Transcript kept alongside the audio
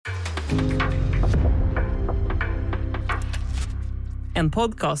en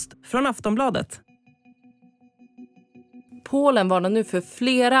podcast från Aftonbladet. Polen varnar nu för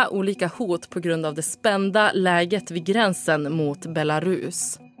flera olika hot på grund av det spända läget vid gränsen mot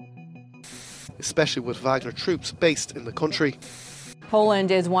Belarus. Especially with Wagner troops based in the country.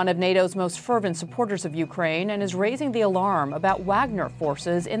 Poland is one of NATO's most fervent supporters of Ukraine and is raising the alarm about Wagner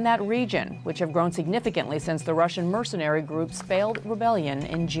forces in that region, which have grown significantly since the Russian mercenary group's failed rebellion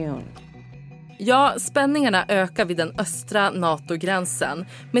in June. Ja, spänningarna ökar vid den östra NATO-gränsen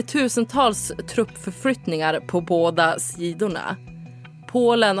med tusentals truppförflyttningar på båda sidorna.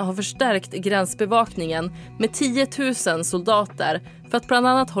 Polen har förstärkt gränsbevakningen med 10 000 soldater för att bland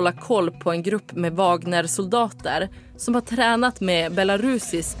annat hålla koll på en grupp med Wagner-soldater som har tränat med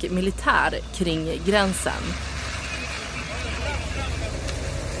belarusisk militär kring gränsen.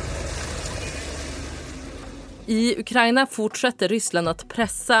 I Ukraina fortsätter Ryssland att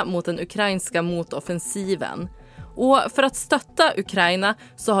pressa mot den ukrainska motoffensiven. Och för att stötta Ukraina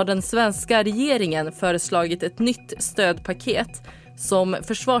så har den svenska regeringen föreslagit ett nytt stödpaket som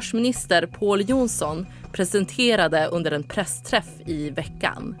försvarsminister Pål Jonsson presenterade under en pressträff i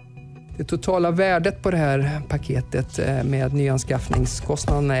veckan. Det totala värdet på det här paketet med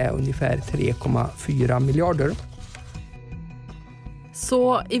nyanskaffningskostnaderna är ungefär 3,4 miljarder.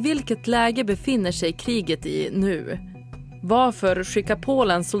 Så i vilket läge befinner sig kriget i nu? Varför skickar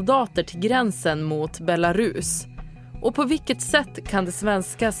Polen soldater till gränsen mot Belarus? Och på vilket sätt kan det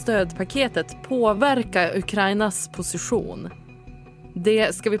svenska stödpaketet påverka Ukrainas position?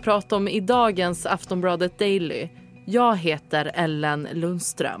 Det ska vi prata om i dagens Aftonbladet Daily. Jag heter Ellen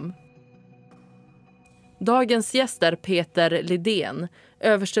Lundström. Dagens gäst är Peter Lidén,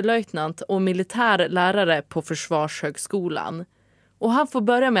 överstelöjtnant och militärlärare på Försvarshögskolan. Och han får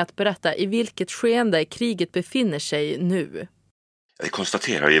börja med att berätta i vilket skeende kriget befinner sig nu. Vi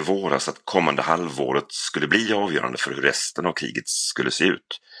konstaterade i våras att kommande halvåret skulle bli avgörande för hur resten av kriget skulle se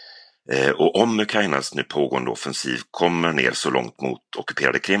ut. Och om Ukrainas nu pågående offensiv kommer ner så långt mot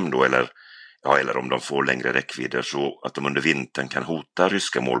ockuperade Krim då, eller om de får längre räckvidder så att de under vintern kan hota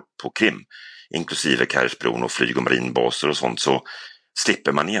ryska mål på Krim, inklusive Karlsbron och flyg- och marinbaser och sånt, så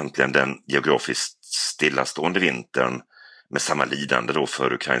slipper man egentligen den geografiskt stillastående vintern med samma lidande då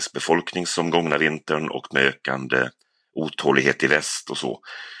för ukrainsk befolkning som gångna vintern och med ökande otålighet i väst och så.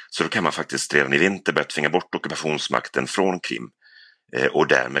 Så då kan man faktiskt redan i vinter börja tvinga bort ockupationsmakten från Krim och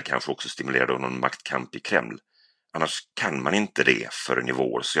därmed kanske också stimulera då någon maktkamp i Kreml. Annars kan man inte det förrän i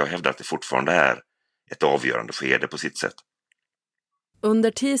vår, så jag hävdar att det fortfarande är ett avgörande skede på sitt sätt.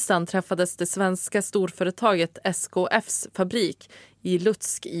 Under tisdagen träffades det svenska storföretaget SKFs fabrik i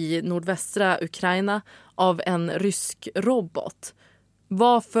Lutsk i nordvästra Ukraina av en rysk robot.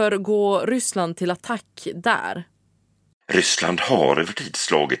 Varför går Ryssland till attack där? Ryssland har över tid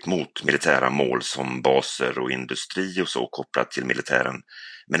slagit mot militära mål som baser och industri och så kopplat till militären,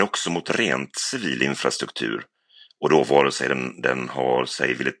 men också mot rent civil infrastruktur. Och då vare sig den har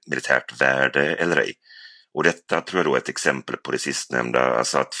militärt värde eller ej. Och detta tror jag då är ett exempel på det sistnämnda,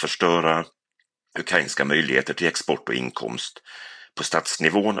 alltså att förstöra ukrainska möjligheter till export och inkomst på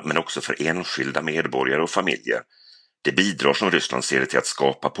statsnivån men också för enskilda medborgare och familjer. Det bidrar som Ryssland ser det till att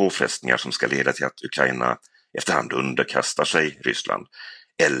skapa påfrestningar som ska leda till att Ukraina efterhand underkastar sig Ryssland.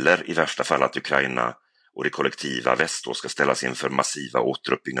 Eller i värsta fall att Ukraina och det kollektiva väst då ska ställas inför massiva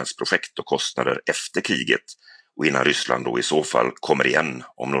återuppbyggnadsprojekt och kostnader efter kriget och innan Ryssland då i så fall kommer igen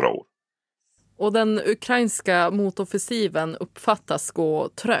om några år. Och den ukrainska motoffensiven uppfattas gå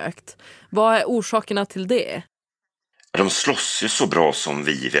trögt. Vad är orsakerna till det? De slåss ju så bra som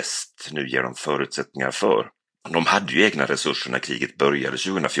vi i väst nu ger dem förutsättningar för. De hade ju egna resurser när kriget började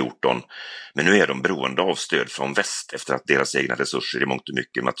 2014, men nu är de beroende av stöd från väst efter att deras egna resurser i mångt och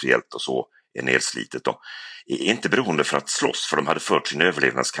mycket materiellt och så är nedslitet då. Inte beroende för att slåss, för de hade fört sin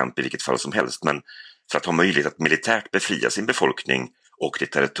överlevnadskamp i vilket fall som helst, men för att ha möjlighet att militärt befria sin befolkning och det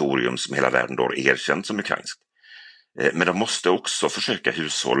territorium som hela världen då har erkänt som ukrainskt. Men de måste också försöka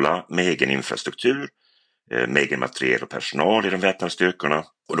hushålla med egen infrastruktur, med egen materiel och personal i de väpnade styrkorna,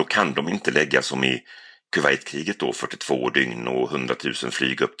 och då kan de inte lägga som i Kuwaitkriget då 42 dygn och 100 000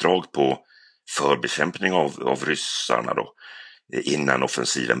 flyguppdrag på förbekämpning av ryssarna då innan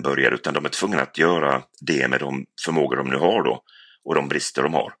offensiven börjar, utan de är tvungna att göra det med de förmågor de nu har då och de brister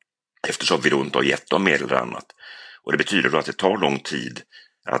de har, eftersom vi då inte har gett dem medel eller annat. Och det betyder då att det tar lång tid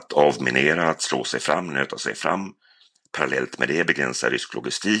att avminera, att slå sig fram, nöta sig fram. Parallellt med det begränsar rysk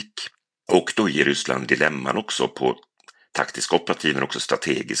logistik, och då ger Ryssland dilemman också på taktisk operativ men också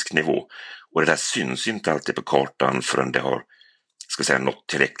strategisk nivå. Och det där syns inte alltid på kartan förrän det har nått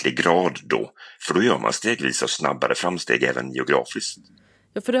tillräcklig grad då. För då gör man stegvis och snabbare framsteg även geografiskt.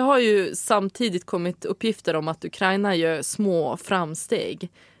 Ja, för det har ju samtidigt kommit uppgifter om att Ukraina gör små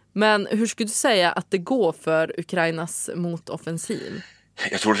framsteg. Men hur skulle du säga att det går för Ukrainas motoffensiv?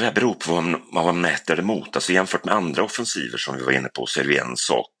 Jag tror det här beror på vad man mäter det mot. Alltså jämfört med andra offensiver som vi var inne på så är det en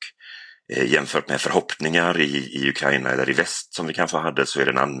sak. Jämfört med förhoppningar i Ukraina eller i väst som vi kanske hade så är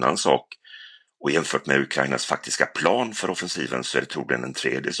det en annan sak. Och jämfört med Ukrainas faktiska plan för offensiven så är det troligen en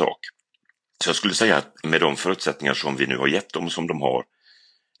tredje sak. Så jag skulle säga att med de förutsättningar som vi nu har gett dem som de har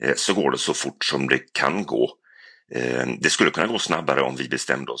så går det så fort som det kan gå. Det skulle kunna gå snabbare om vi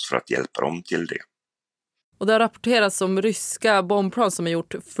bestämde oss för att hjälpa dem till det. Och det har rapporterats om ryska bombplan som har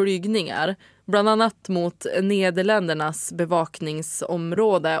gjort flygningar, bland annat mot Nederländernas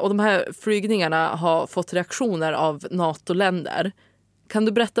bevakningsområde. Och de här flygningarna har fått reaktioner av NATO-länder. Kan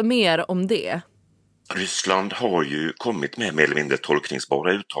du berätta mer om det? Ryssland har ju kommit med mer eller mindre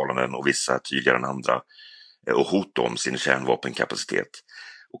tolkningsbara uttalanden och vissa tydligare än andra och hot om sin kärnvapenkapacitet.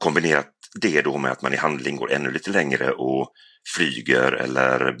 Och kombinerat det då med att man i handling går ännu lite längre och flyger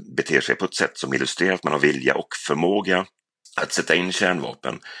eller beter sig på ett sätt som illustrerar att man har vilja och förmåga att sätta in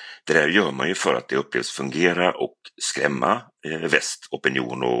kärnvapen. Det där gör man ju för att det upplevs fungera och skrämma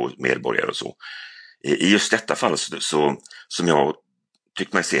västopinion och medborgare och så. I just detta fall så som jag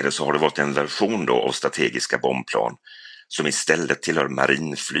tycker man ser det så har det varit en version då av strategiska bombplan som istället tillhör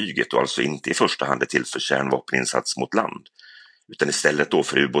marinflyget och alltså inte i första hand är till för kärnvapeninsats mot land utan istället då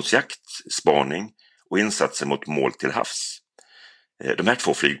för ubåtsjakt, spaning och insatser mot mål till havs. De här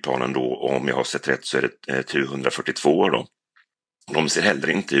två flygplanen då, om jag har sett rätt så är det Tu-142 då. De ser heller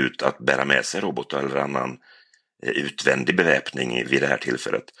inte ut att bära med sig robotar eller annan utvändig beväpning vid det här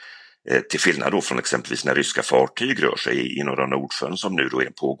tillfället. Till skillnad då från exempelvis när ryska fartyg rör sig i norra Nordsjön som nu då är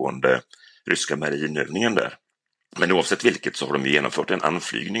den pågående ryska marinövningen där. Men oavsett vilket så har de genomfört en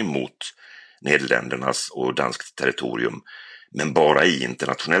anflygning mot Nederländernas och danskt territorium men bara i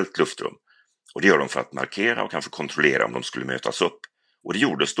internationellt luftrum. Och det gör de för att markera och kanske kontrollera om de skulle mötas upp. Och det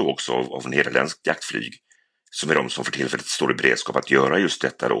gjordes då också av nederländskt jaktflyg som är de som för tillfället står i beredskap att göra just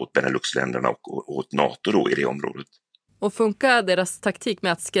detta då åt Belarus-länderna och åt NATO då i det området. Och funkar deras taktik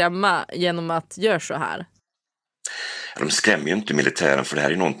med att skrämma genom att göra så här? De skrämmer ju inte militären för det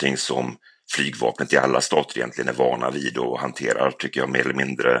här är någonting som flygvapnet i alla stater egentligen är vana vid och hanterar tycker jag mer eller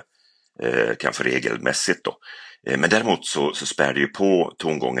mindre kanske regelmässigt då. Men däremot så spär det ju på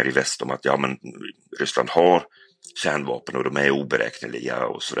tongångar i väst om att ja men Ryssland har kärnvapen och de är oberäkneliga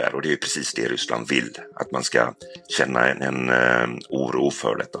och sådär och det är ju precis det Ryssland vill, att man ska känna en oro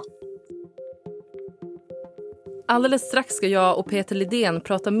för detta. Alldeles strax ska jag och Peter Lidén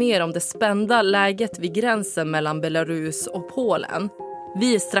prata mer om det spända läget vid gränsen mellan Belarus och Polen.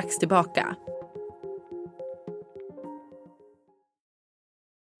 Vi är strax tillbaka.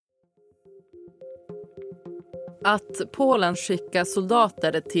 Att Polen skickar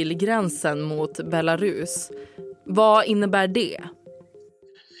soldater till gränsen mot Belarus, vad innebär det?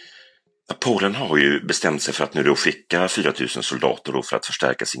 Polen har ju bestämt sig för att nu då skicka 4 000 soldater då för att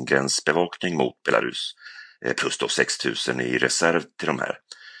förstärka sin gränsbevakning mot Belarus. Plus då 6 000 i reserv till de här.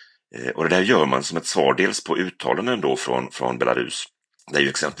 Och det där gör man som ett svar dels på uttalanden då från Belarus. Där ju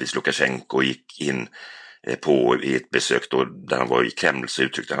exempelvis Lukasjenko gick in i ett besök då där han var i Kreml så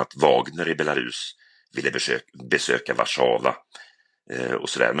uttryckte han att Wagner i Belarus ville besöka Warszawa och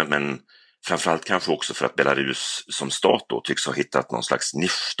sådär. Men framförallt kanske också för att Belarus som stat då tycks ha hittat någon slags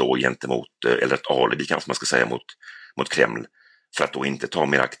nisch då gentemot, eller ett alibi kanske man ska säga mot Kreml. För att då inte ta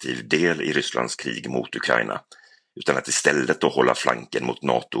mer aktiv del i Rysslands krig mot Ukraina. Utan att istället då hålla flanken mot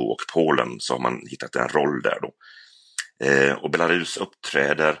NATO och Polen så har man hittat en roll där då. Och Belarus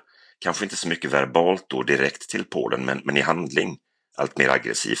uppträder kanske inte så mycket verbalt då direkt till Polen men i handling allt mer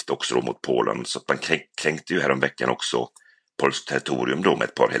aggressivt också då mot Polen. Så att man kränkte ju häromveckan också polskt territorium då med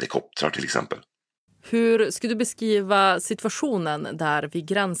ett par helikoptrar till exempel. Hur skulle du beskriva situationen där vid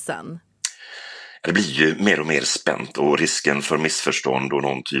gränsen? Det blir ju mer och mer spänt och risken för missförstånd och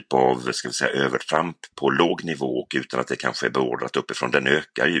någon typ av övertramp på låg nivå och utan att det kanske är beordrat uppifrån, den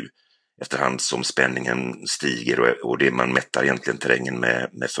ökar ju efterhand som spänningen stiger och det man mättar egentligen terrängen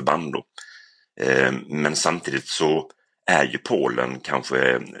med förband då. Men samtidigt så är ju Polen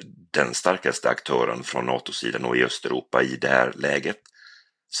kanske den starkaste aktören från NATO-sidan och i Östeuropa i det här läget.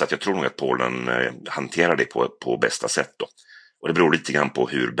 Så att jag tror nog att Polen hanterar det på bästa sätt då. Och det beror lite grann på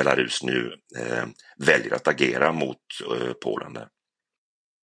hur Belarus nu väljer att agera mot Polen där.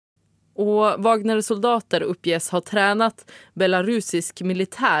 Och Wagnersoldater uppges ha tränat belarusisk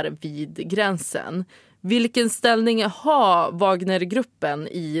militär vid gränsen. Vilken ställning har Wagnergruppen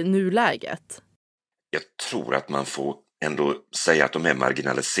i nuläget? Jag tror att man får ändå säga att de är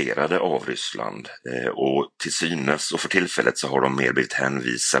marginaliserade av Ryssland och till synes och för tillfället så har de mer blivit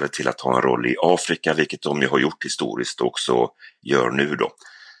hänvisade till att ha en roll i Afrika, vilket de ju har gjort historiskt och också gör nu då.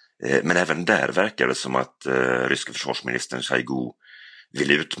 Men även där verkar det som att ryska försvarsministern Shoigu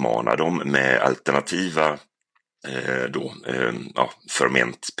vill utmana dem med alternativa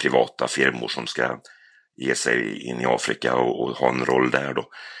förment privata firmor som ska ge sig in i Afrika och ha en roll där då.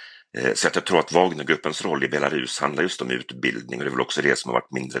 Så att jag tror att Wagnergruppens roll i Belarus handlar just om utbildning och det är väl också det som har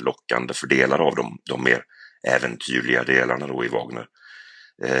varit mindre lockande för delar av de mer äventyrliga delarna då i Wagner.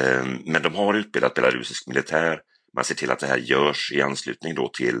 Men de har utbildat belarusisk militär, man ser till att det här görs i anslutning då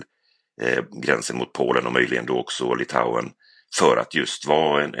till gränsen mot Polen och möjligen då också Litauen för att just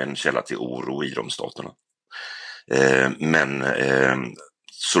vara en källa till oro i de staterna. Men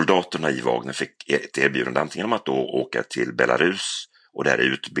soldaterna i Wagner fick ett erbjudande antingen om att då åka till Belarus och där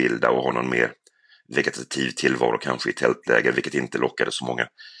utbilda och ha någon mer vegetativ tillvaro kanske i tältläger, vilket inte lockade så många.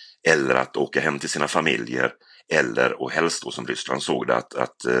 Eller att åka hem till sina familjer eller och helst då som Ryssland såg det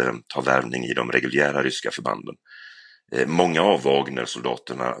att ta värvning i de reguljära ryska förbanden. Många av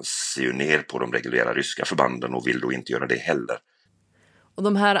Wagner-soldaterna ser ju ner på de reguljära ryska förbanden och vill då inte göra det heller. Och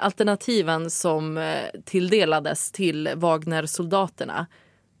de här alternativen som tilldelades till Wagner-soldaterna,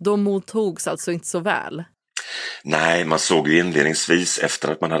 de mottogs alltså inte så väl? Nej, man såg ju inledningsvis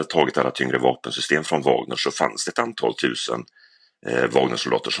efter att man hade tagit alla tyngre vapensystem från Wagner så fanns det ett antal tusen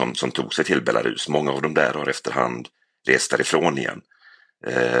Wagner-soldater som tog sig till Belarus. Många av dem där har efterhand rest därifrån igen.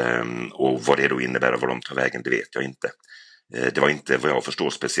 Och vad det då innebär och vad de tar vägen, det vet jag inte. Det var inte vad jag förstår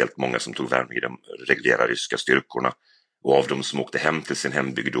speciellt många som tog värvning i de reguljära ryska styrkorna. Och av dem som åkte hem till sin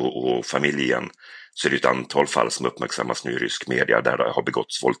hembygd och familj igen så är det ett antal fall som uppmärksammas nu i rysk media där det har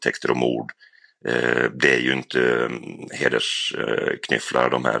begåtts våldtäkter och mord. Det är ju inte hedersknyfflar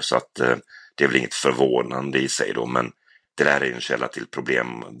de här så att det är väl inget förvånande i sig då, men det där är en källa till problem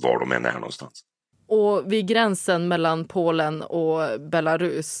var de än är någonstans. Och vid gränsen mellan Polen och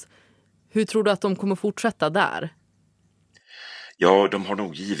Belarus, hur tror du att de kommer fortsätta där? Ja, de har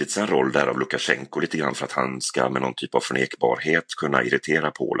nog givits en roll där av Lukasjenko lite grann för att han ska med någon typ av förnekbarhet kunna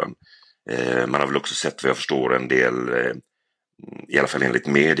irritera Polen. Man har väl också sett vad jag förstår en del, i alla fall enligt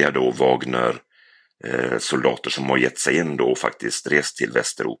media då, Wagner soldater som har gett sig in då och faktiskt rest till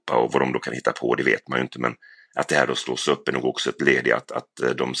Västeuropa och vad de då kan hitta på det vet man ju inte, men att det här då slås upp är nog också ett led i att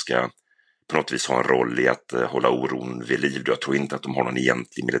de ska på något vis ha en roll i att hålla oron vid liv. Jag tror inte att de har någon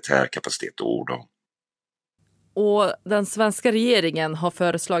egentlig militär kapacitet att orda om. Och den svenska regeringen har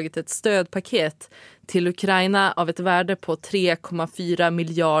föreslagit ett stödpaket till Ukraina av ett värde på 3,4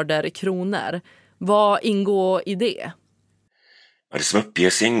 miljarder kronor. Vad ingår i det? Ja, det som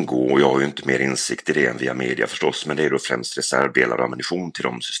uppges ingår, och jag har ju inte mer insikt i det än via media förstås, men det är då främst reservdelar och ammunition till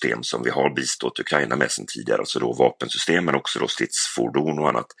de system som vi har bistått Ukraina med sedan tidigare, alltså då vapensystem men också då stridsfordon och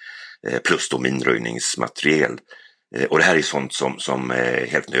annat, plus då minröjningsmateriel. Och det här är sånt som är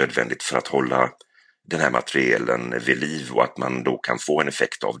helt nödvändigt för att hålla den här materielen vid liv och att man då kan få en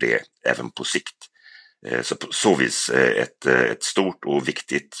effekt av det även på sikt. Så på så vis ett stort och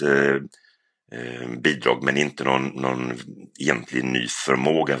viktigt bidrag men inte någon egentlig ny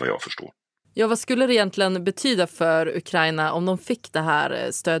förmåga vad jag förstår. Ja, vad skulle det egentligen betyda för Ukraina om de fick det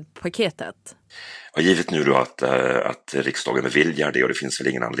här stödpaketet? Ja, givet nu då att riksdagen beviljar det och det finns väl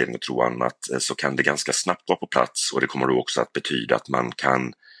ingen anledning att tro annat så kan det ganska snabbt vara på plats och det kommer då också att betyda att man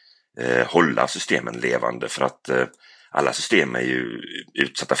kan hålla systemen levande för att alla system är ju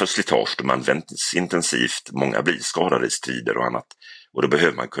utsatta för slitage, de används intensivt, många blir skadade i strider och annat och då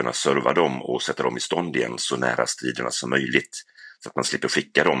behöver man kunna serva dem och sätta dem i stånd igen så nära striderna som möjligt så att man slipper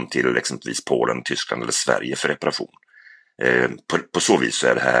skicka dem till exempelvis Polen, Tyskland eller Sverige för reparation. På så vis så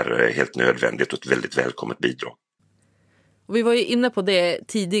är det här helt nödvändigt och ett väldigt välkommet bidrag. Och vi var ju inne på det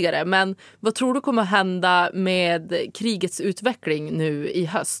tidigare, men vad tror du kommer hända med krigets utveckling nu i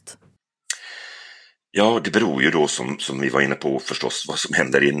höst? Ja, det beror ju då som vi var inne på förstås vad som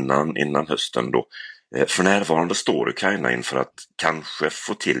händer innan hösten då. För närvarande står Ukraina inför att kanske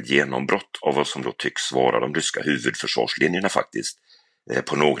få till genombrott av vad som då tycks vara de ryska huvudförsvarslinjerna faktiskt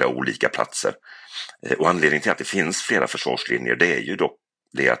på några olika platser. Och anledningen till att det finns flera försvarslinjer det är ju dock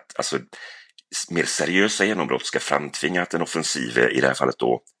det att alltså, mer seriösa genombrott ska framtvinga att en offensiv, i det här fallet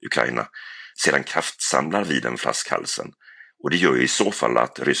då Ukraina, sedan kraftsamlar vid den flaskhalsen. Och det gör ju i så fall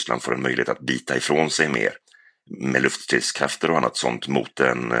att Ryssland får en möjlighet att bita ifrån sig mer med luftstridskrafter och annat sånt mot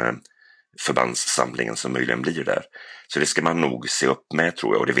den förbandssamlingen som möjligen blir där. Så det ska man nog se upp med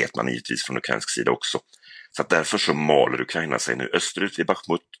tror jag och det vet man givetvis från ukrainsk sida också. Så att därför så maler Ukraina sig nu österut vid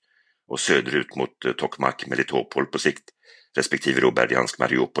Bachmut och söderut mot Tokmak, Melitopol på sikt, respektive då Berdiansk,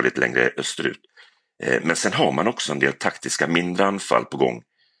 Mariupol lite längre österut. Men sen har man också en del taktiska mindre anfall på gång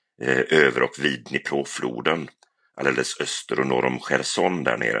över och vid Dniprofloden, alldeles öster och norr om Cherson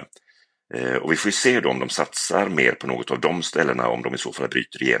där nere. Och vi får ju se då om de satsar mer på något av de ställena, om de i så fall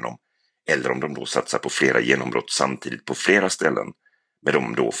bryter igenom, eller om de då satsar på flera genombrott samtidigt på flera ställen, med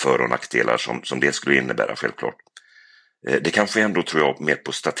de då för- och nackdelar som det skulle innebära självklart. Det kanske ändå, tror jag, mer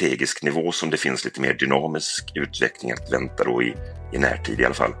på strategisk nivå som det finns lite mer dynamisk utveckling att vänta då i närtid i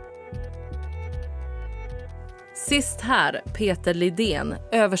alla fall. Sist här Peter Lidén,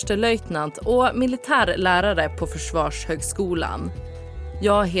 överstelöjtnant och militärlärare på Försvarshögskolan.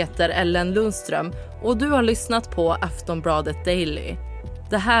 Jag heter Ellen Lundström och du har lyssnat på Aftonbladet Daily.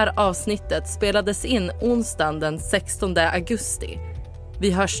 Det här avsnittet spelades in onsdagen den 16 augusti.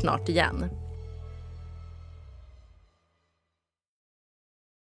 Vi hörs snart igen.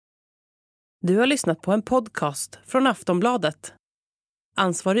 Du har lyssnat på en podcast från Aftonbladet.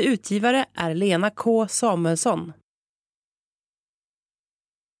 Ansvarig utgivare är Lena K. Samuelsson.